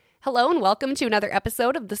Hello and welcome to another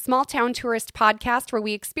episode of the Small Town Tourist Podcast, where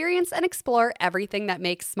we experience and explore everything that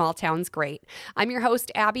makes small towns great. I'm your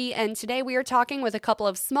host, Abby, and today we are talking with a couple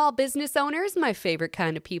of small business owners, my favorite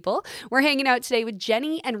kind of people. We're hanging out today with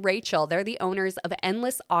Jenny and Rachel. They're the owners of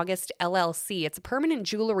Endless August LLC. It's a permanent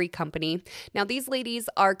jewelry company. Now, these ladies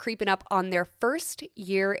are creeping up on their first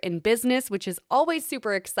year in business, which is always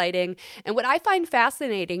super exciting. And what I find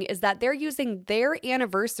fascinating is that they're using their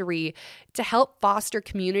anniversary to help foster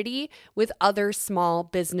community with other small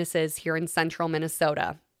businesses here in central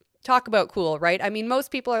Minnesota. Talk about cool, right? I mean,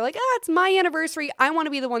 most people are like, it's my anniversary. I want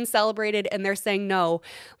to be the one celebrated. And they're saying, no,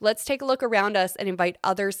 let's take a look around us and invite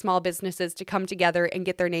other small businesses to come together and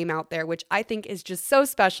get their name out there, which I think is just so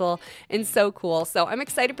special and so cool. So I'm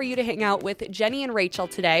excited for you to hang out with Jenny and Rachel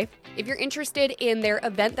today. If you're interested in their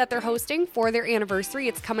event that they're hosting for their anniversary,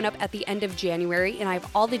 it's coming up at the end of January, and I have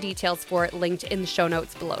all the details for it linked in the show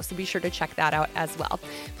notes below. So be sure to check that out as well.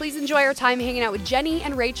 Please enjoy our time hanging out with Jenny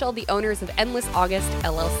and Rachel, the owners of Endless August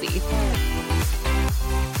LLC.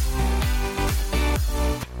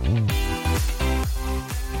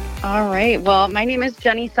 All right. Well, my name is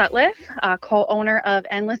Jenny Sutliff, co-owner of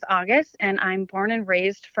Endless August, and I'm born and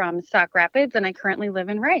raised from Sauk Rapids, and I currently live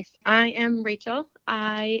in Rice. I am Rachel.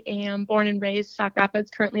 I am born and raised Sauk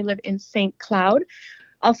Rapids, currently live in St. Cloud,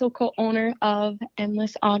 also co-owner of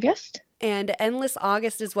Endless August. And Endless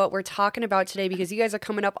August is what we're talking about today because you guys are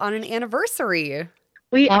coming up on an anniversary.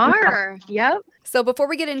 We are. Yep. So before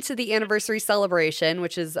we get into the anniversary celebration,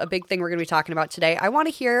 which is a big thing we're going to be talking about today, I want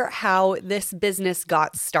to hear how this business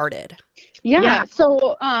got started. Yeah.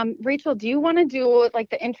 So, Rachel, do you want to do like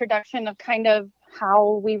the introduction of kind of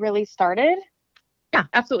how we really started? Yeah,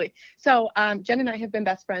 absolutely. So Jen and I have been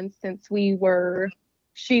best friends since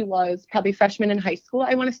she was probably freshman in high school,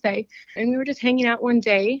 I want to say. And we were just hanging out one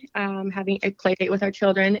day, having a play date with our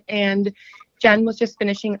children. And Jen was just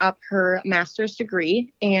finishing up her master's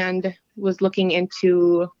degree and was looking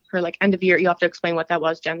into her end of year. You have to explain what that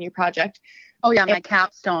was, Jen, your project. Oh, yeah, my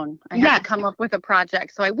capstone. I had to come up with a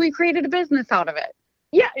project. So we created a business out of it.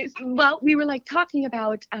 Yeah. Well, we were talking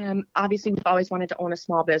about, obviously we've always wanted to own a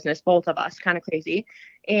small business, both of us, kind of crazy.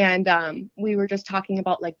 And we were just talking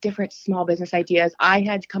about different small business ideas. I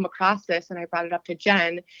had come across this and I brought it up to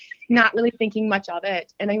Jen, not really thinking much of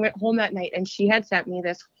it. And I went home that night and she had sent me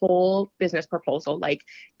this whole business proposal,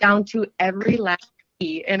 down to every last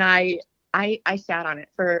key. And I sat on it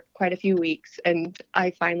for quite a few weeks, and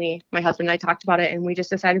my husband and I talked about it, and we just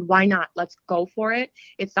decided, why not? Let's go for it.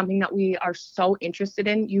 It's something that we are so interested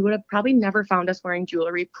in. You would have probably never found us wearing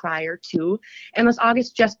jewelry prior to Endless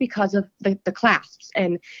August just because of the clasps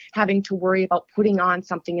and having to worry about putting on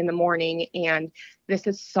something in the morning. And this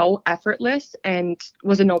is so effortless and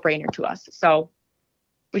was a no-brainer to us. So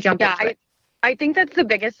we jumped into it. I think that's the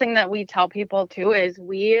biggest thing that we tell people too is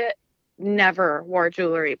we never wore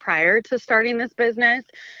jewelry prior to starting this business.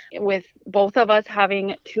 With both of us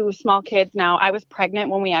having two small kids now, I was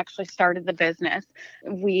pregnant when we actually started the business.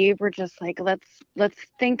 We were just let's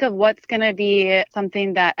think of what's going to be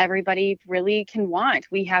something that everybody really can want.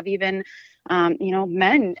 We have even,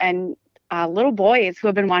 men and little boys who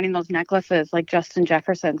have been wanting those necklaces like Justin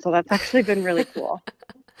Jefferson. So that's actually been really cool.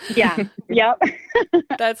 Yeah. Yep.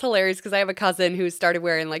 That's hilarious because I have a cousin who started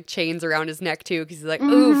wearing chains around his neck too because he's like,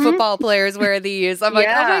 ooh, football players wear these. I'm like,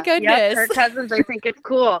 oh my goodness. Yep. Her cousins, I think it's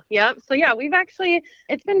cool. Yep. So yeah,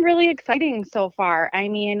 it's been really exciting so far. I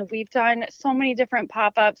mean, we've done so many different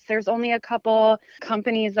pop-ups. There's only a couple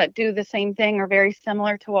companies that do the same thing or very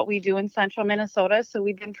similar to what we do in central Minnesota. So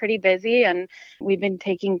we've been pretty busy and we've been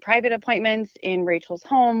taking private appointments in Rachel's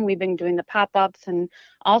home. We've been doing the pop-ups and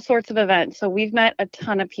all sorts of events. So we've met a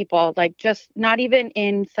ton of people, just not even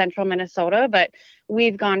in central Minnesota, but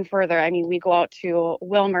we've gone further. I mean, we go out to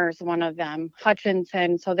Wilmer's, one of them,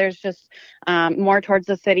 Hutchinson. So there's just more towards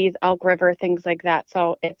the cities, Elk River, things like that.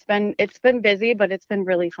 So it's been busy, but it's been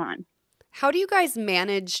really fun. How do you guys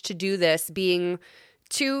manage to do this being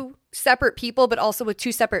two separate people, but also with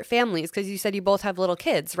two separate families? Because you said you both have little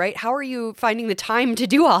kids, right? How are you finding the time to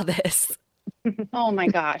do all this? Oh my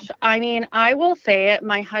gosh. I mean, I will say it.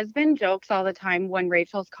 My husband jokes all the time when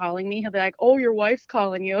Rachel's calling me. He'll be like, "Oh, your wife's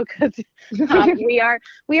calling you," because we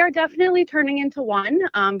are definitely turning into one.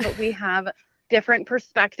 But we have different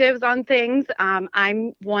perspectives on things.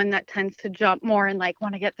 I'm one that tends to jump more and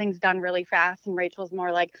want to get things done really fast, and Rachel's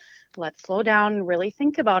more like, let's slow down and really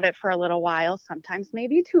think about it for a little while. Sometimes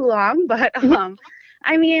maybe too long, but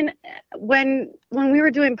I mean, when we were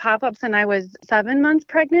doing pop-ups and I was 7 months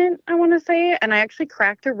pregnant, I want to say, and I actually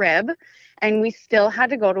cracked a rib and we still had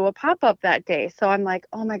to go to a pop-up that day. So I'm like,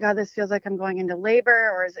 oh my God, this feels like I'm going into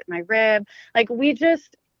labor, or is it my rib?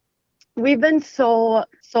 We've been so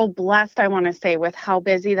blessed, I want to say, with how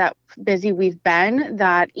busy we've been,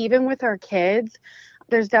 that even with our kids,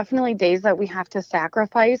 there's definitely days that we have to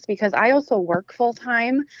sacrifice because I also work full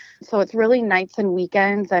time. So it's really nights and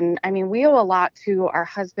weekends. And I mean, we owe a lot to our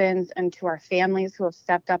husbands and to our families who have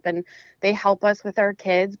stepped up and they help us with our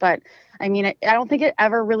kids. But I mean, I don't think it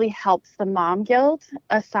ever really helps the mom guilt,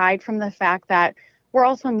 aside from the fact that we're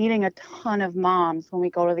also meeting a ton of moms when we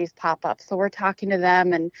go to these pop-ups. So we're talking to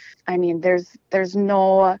them. And I mean, there's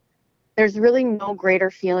really no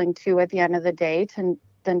greater feeling too at the end of the day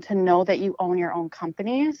than to know that you own your own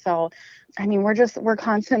company. So, I mean, we're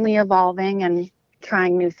constantly evolving and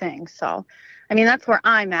trying new things. So, I mean, that's where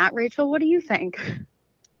I'm at. Rachel, what do you think?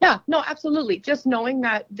 Yeah, no, absolutely. Just knowing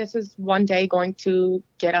that this is one day going to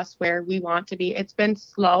get us where we want to be. It's been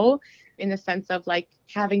slow in the sense of like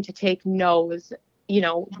having to take no's,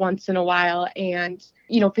 once in a while and,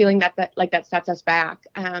 feeling that sets us back.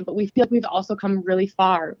 But we feel like we've also come really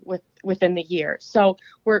far within the year. So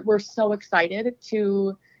we're so excited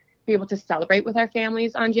to be able to celebrate with our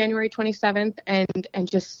families on January 27th and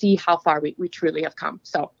just see how far we truly have come.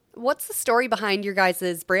 So what's the story behind your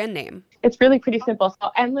guys' brand name? it's really pretty simple.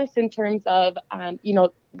 So endless in terms of,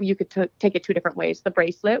 you could take it two different ways. The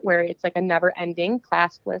bracelet, where it's like a never ending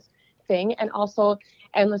claspless thing, and also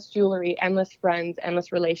endless jewelry, endless friends,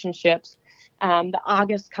 endless relationships. The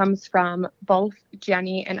August comes from both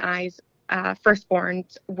Jenny and I's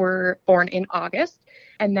firstborns were born in August.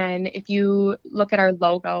 And then if you look at our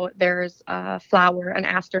logo, there's a flower, an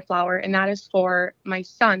aster flower, and that is for my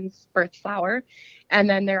son's birth flower. And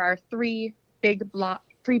then there are three big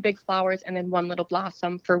flowers and then one little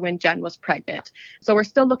blossom for when Jen was pregnant. So we're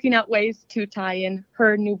still looking at ways to tie in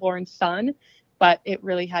her newborn son, but it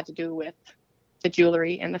really had to do with the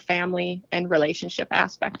jewelry and the family and relationship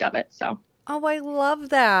aspect of it. So. Oh, I love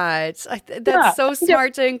that. That's so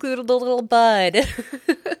smart to include the little bud.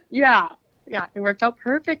 Yeah, it worked out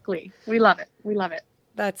perfectly. We love it.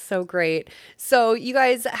 That's so great. So you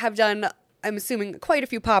guys have done, I'm assuming, quite a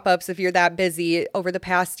few pop-ups if you're that busy over the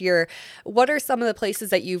past year. What are some of the places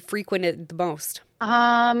that you've frequented the most?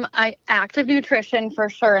 Active Nutrition for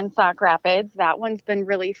sure in Sauk Rapids. That one's been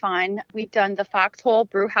really fun. We've done the Foxhole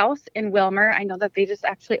Brew House in Wilmer. I know that they just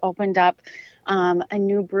actually opened up a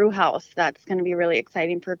new brew house that's going to be really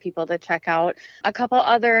exciting for people to check out. A couple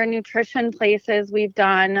other nutrition places we've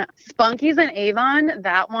done. Spunky's in Avon.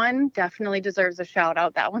 That one definitely deserves a shout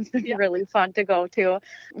out. That one's been really fun to go to.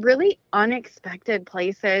 Really unexpected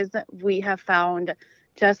places. We have found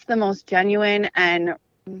just the most genuine and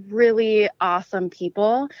really awesome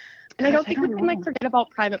people. And I don't think we can forget about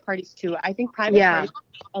private parties too. I think private parties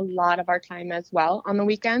take a lot of our time as well on the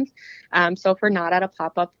weekends. So if we're not at a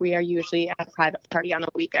pop-up, we are usually at a private party on the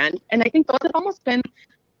weekend. And I think those have almost been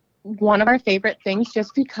one of our favorite things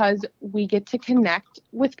just because we get to connect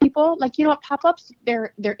with people. Like, at pop-ups,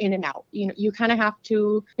 they're in and out. You kind of have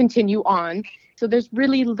to continue on. So there's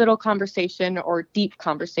really little conversation or deep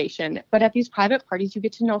conversation. But at these private parties, you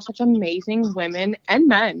get to know such amazing women and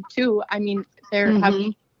men too. I mean, they're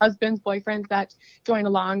having husbands, boyfriends that join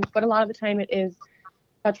along, but a lot of the time it is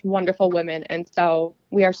such wonderful women. And so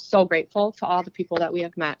we are so grateful to all the people that we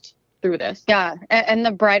have met through this. Yeah. And the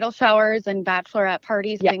bridal showers and bachelorette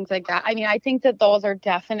parties, things like that. I mean, I think that those are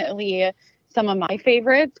definitely some of my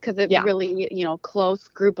favorites because it's really, close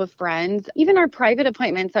group of friends. Even our private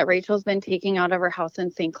appointments that Rachel's been taking out of her house in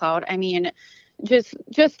St. Cloud. I mean, just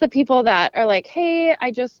the people that are like, hey,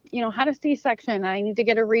 I just, had a C-section. I need to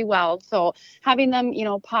get a re-weld. So having them,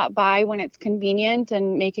 pop by when it's convenient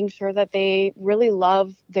and making sure that they really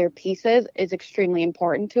love their pieces is extremely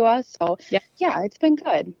important to us. So yeah, it's been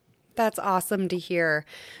good. That's awesome to hear.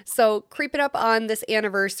 So creeping up on this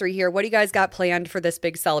anniversary here, what do you guys got planned for this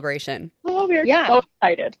big celebration? Oh, we're so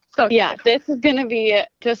excited. This is going to be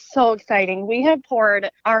just so exciting. We have poured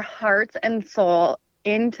our hearts and soul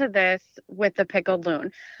into this with the pickled loon.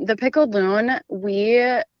 The pickled loon,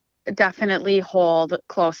 we definitely hold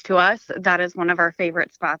close to us. That is one of our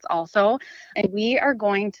favorite spots also. And we are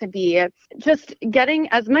going to be just getting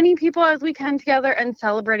as many people as we can together and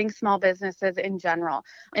celebrating small businesses in general.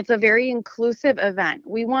 It's a very inclusive event.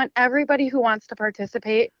 We want everybody who wants to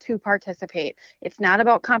participate to participate. It's not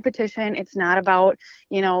about competition. It's not about,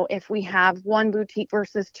 if we have one boutique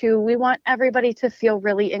versus two. We want everybody to feel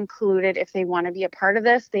really included. If they want to be a part of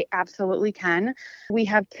this, they absolutely can. We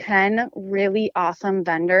have 10 really awesome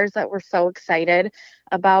vendors that we're so excited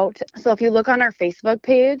about. So if you look on our Facebook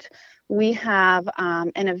page, we have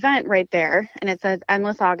an event right there, and it says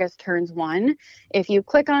Endless August Turns 1. If you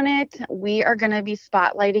click on it, we are going to be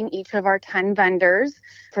spotlighting each of our 10 vendors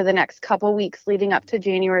for the next couple weeks leading up to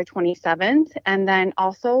January 27th. And then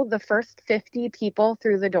also the first 50 people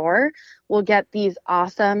through the door will get these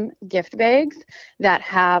awesome gift bags that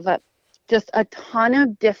have just a ton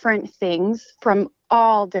of different things from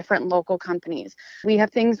all different local companies. We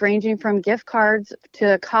have things ranging from gift cards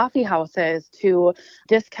to coffee houses to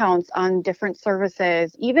discounts on different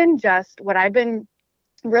services. Even just what I've been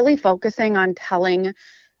really focusing on telling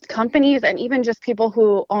companies and even just people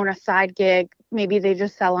who own a side gig, maybe they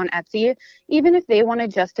just sell on Etsy, even if they want to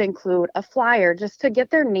just include a flyer just to get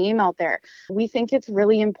their name out there. We think it's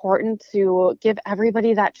really important to give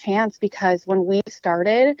everybody that chance, because when we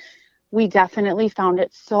started, we definitely found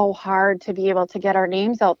it so hard to be able to get our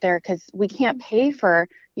names out there, because we can't pay for,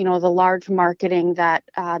 the large marketing that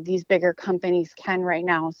these bigger companies can right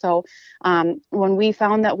now. So when we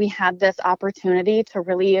found that we had this opportunity to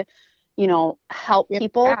really, help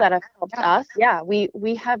people that have helped us,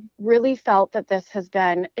 we have really felt that this has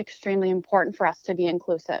been extremely important for us to be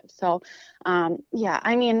inclusive. So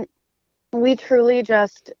we truly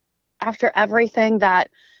just, after everything that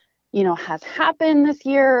has happened this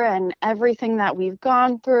year and everything that we've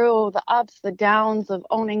gone through, the ups, the downs of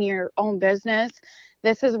owning your own business,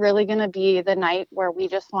 this is really going to be the night where we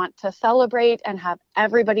just want to celebrate and have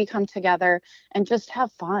everybody come together and just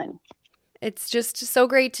have fun. It's just so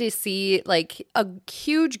great to see like a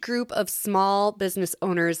huge group of small business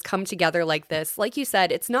owners come together like this. Like you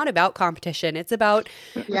said, it's not about competition. It's about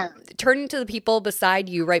turning to the people beside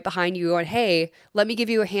you, right behind you, going, hey, let me give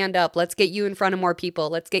you a hand up. Let's get you in front of more people.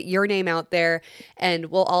 Let's get your name out there, and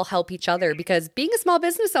we'll all help each other, because being a small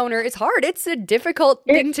business owner is hard. It's a difficult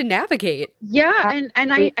thing to navigate. Yeah.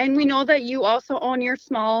 And we know that you also own your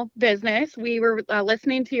small business. We were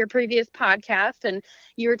listening to your previous podcast, and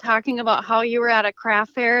you were talking about how you were at a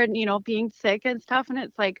craft fair and, being sick and stuff. And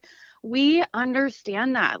it's like, we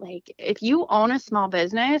understand that. Like, if you own a small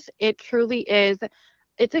business, it truly is,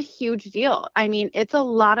 it's a huge deal. I mean, it's a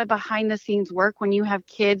lot of behind the scenes work when you have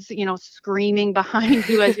kids, screaming behind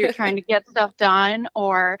you as you're trying to get stuff done,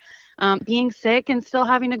 or being sick and still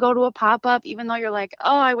having to go to a pop-up, even though you're like,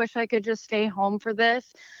 oh, I wish I could just stay home for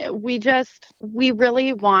this. We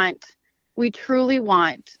truly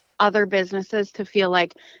want other businesses to feel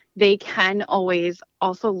like they can always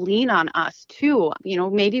also lean on us too.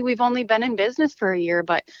 Maybe we've only been in business for a year,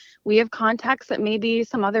 but we have contacts that maybe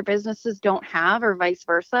some other businesses don't have, or vice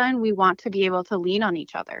versa. And we want to be able to lean on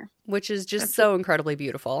each other. Which is just so incredibly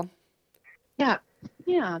beautiful. Yeah.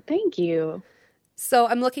 Yeah. Thank you. So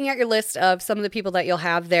I'm looking at your list of some of the people that you'll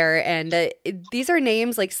have there, and these are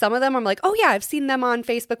names, like some of them I'm like, oh yeah, I've seen them on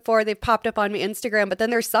Facebook before. They've popped up on my Instagram, but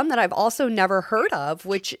then there's some that I've also never heard of,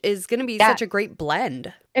 which is going to be such a great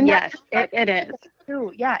blend. And yes, it is.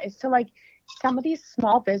 True. Yeah. It's so like some of these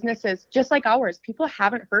small businesses, just like ours, people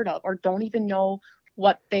haven't heard of or don't even know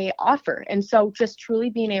what they offer. And so just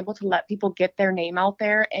truly being able to let people get their name out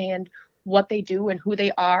there and what they do and who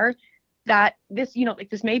they are, that this,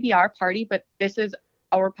 this may be our party, but this is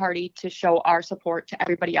our party to show our support to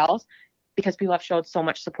everybody else, because people have showed so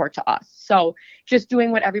much support to us. So just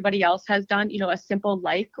doing what everybody else has done, a simple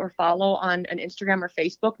like or follow on an Instagram or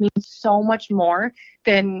Facebook means so much more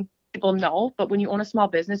than people know. But when you own a small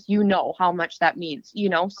business, you know how much that means,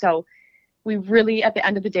 so we really, at the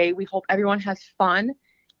end of the day, we hope everyone has fun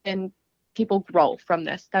and people grow from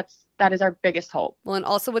this. That is our biggest hope. Well, and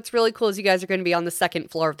also what's really cool is you guys are going to be on the second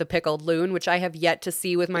floor of the Pickled Loon, which I have yet to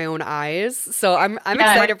see with my own eyes. So I'm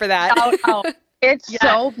excited for that. It's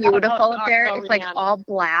so beautiful up there. It's like all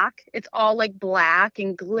black. It's all like black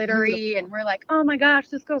and glittery. And we're like, oh my gosh,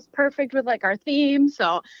 this goes perfect with like our theme.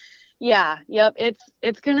 So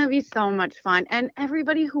it's going to be so much fun. And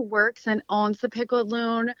everybody who works and owns the Pickled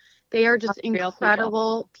Loon, they are just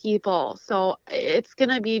incredible people. So it's going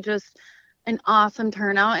to be just an awesome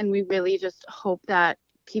turnout, and we really just hope that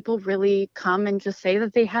people really come and just say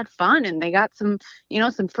that they had fun and they got some,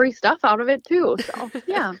 some free stuff out of it too. So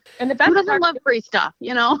yeah. And the best Who doesn't love free stuff,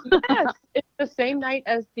 Yes. It's the same night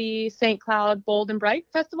as the St. Cloud Bold and Bright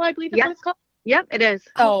Festival, I believe that's what it's called. Yep, it is.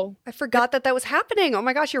 Oh, I forgot that was happening. Oh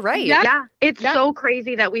my gosh, you're right. Yeah. It's so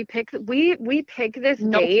crazy that we picked this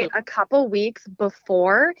date a couple weeks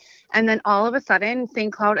before, and then all of a sudden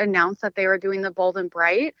St. Cloud announced that they were doing the Bold and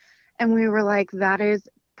Bright. And we were like, that is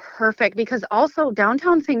perfect, because also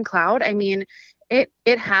downtown St. Cloud, I mean,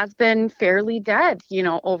 it has been fairly dead,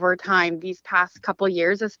 over time these past couple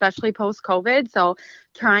years, especially post-COVID. So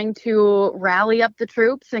trying to rally up the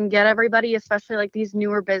troops and get everybody, especially like these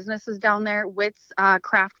newer businesses down there with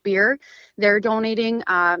craft beer. They're donating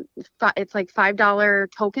it's like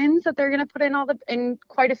 $5 tokens that they're going to put in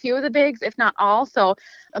quite a few of the bigs, if not all. So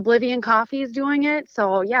Oblivion Coffee is doing it.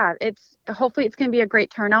 So yeah, hopefully it's going to be a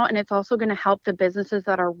great turnout, and it's also going to help the businesses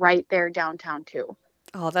that are right there downtown too.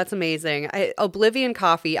 Oh, that's amazing. Oblivion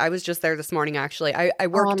Coffee, I was just there this morning, actually. I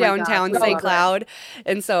work downtown St. Cloud,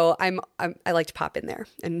 and so I like to pop in there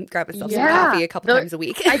and grab myself some coffee a couple times a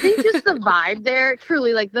week. I think just the vibe there,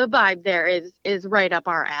 truly, like the vibe there is right up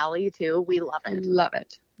our alley too. We love it. Love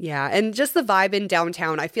it. Yeah, and just the vibe in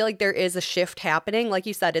downtown, I feel like there is a shift happening. Like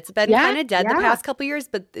you said, it's been kind of dead the past couple years,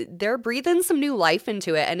 but they're breathing some new life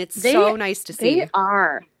into it, and it's so nice to see. They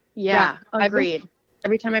are. Yeah, agreed.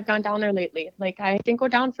 Every time I've gone down there lately, like I didn't go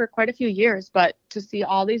down for quite a few years, but to see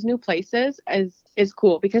all these new places is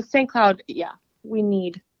cool, because St. Cloud, we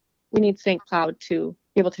need St. Cloud to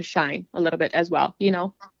be able to shine a little bit as well,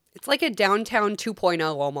 It's like a downtown 2.0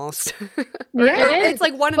 almost. Yeah, it is. It's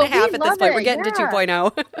like 1.5 at this point. We're getting to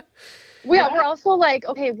 2.0. We're also like,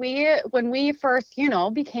 okay, when we first,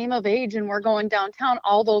 became of age and we're going downtown,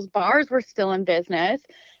 all those bars were still in business.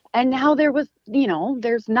 And now there's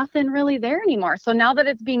nothing really there anymore. So now that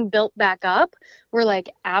it's being built back up, we're like,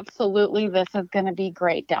 absolutely, this is going to be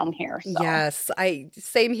great down here. So. Yes,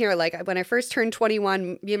 same here. Like when I first turned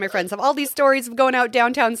 21, me and my friends have all these stories of going out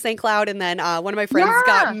downtown St. Cloud. And then one of my friends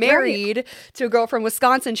got married to a girl from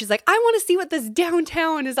Wisconsin. She's like, I want to see what this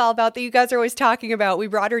downtown is all about that you guys are always talking about. We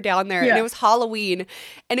brought her down there and it was Halloween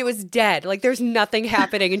and it was dead. Like there's nothing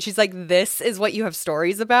happening. And she's like, this is what you have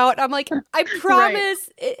stories about. I'm like, I promise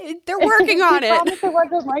they're working on it. I promise it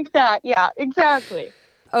wasn't like that. Yeah, exactly.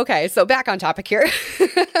 Okay, so back on topic here.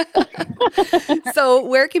 So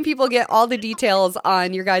where can people get all the details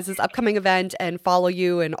on your guys' upcoming event and follow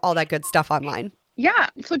you and all that good stuff online? Yeah,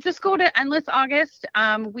 so just go to Endless August.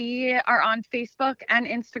 We are on Facebook and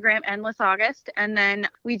Instagram, Endless August. And then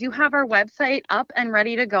we do have our website up and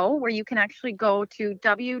ready to go, where you can actually go to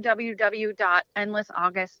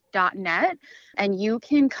www.endlessaugust.net and you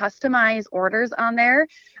can customize orders on there.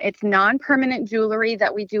 It's non-permanent jewelry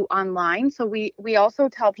that we do online. So we also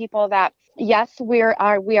tell people that, yes, we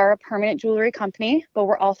are a permanent jewelry company, but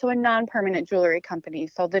we're also a non-permanent jewelry company.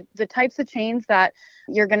 So the types of chains that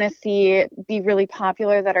you're going to see be really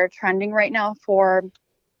popular that are trending right now for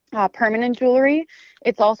permanent jewelry,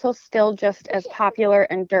 it's also still just as popular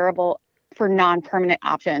and durable for non-permanent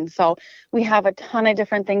options. So we have a ton of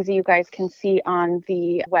different things that you guys can see on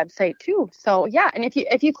the website too. So yeah, and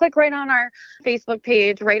if you click right on our Facebook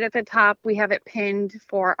page, right at the top, we have it pinned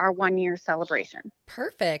for our 1-year celebration.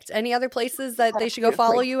 Perfect. Any other places that they should go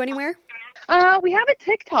follow you anywhere? We have a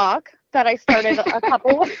TikTok that I started not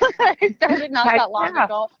that long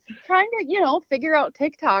ago. Trying to, figure out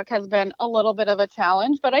TikTok has been a little bit of a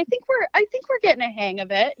challenge, but I think we're getting a hang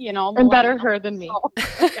of it, And better her than me.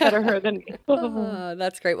 Better her than me. Oh,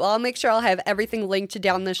 that's great. Well, I'll make sure I'll have everything linked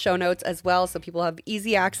down in the show notes as well, so people have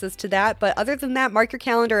easy access to that. But other than that, mark your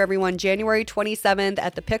calendar, everyone. January 27th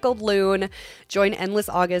at the Pickled Loon. Join Endless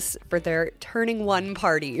August for their Turning One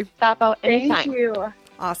party. Stop out anytime. Thank you.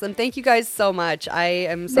 Awesome. Thank you guys so much. I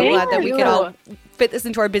am so glad that we could all fit this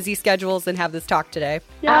into our busy schedules and have this talk today.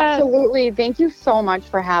 Yes. Absolutely. Thank you so much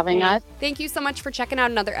for having us. Thank you so much for checking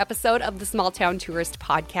out another episode of the Small Town Tourist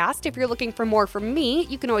Podcast. If you're looking for more from me,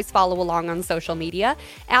 you can always follow along on social media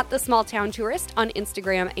at The Small Town Tourist on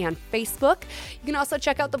Instagram and Facebook. You can also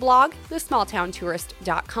check out the blog,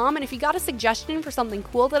 thesmalltowntourist.com. And if you got a suggestion for something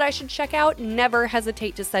cool that I should check out, never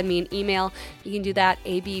hesitate to send me an email. You can do that,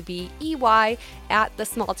 ABBEY, at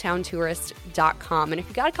thesmalltowntourist.com. And if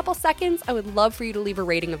you got a couple seconds, I would love for you to leave a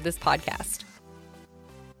rating of this podcast.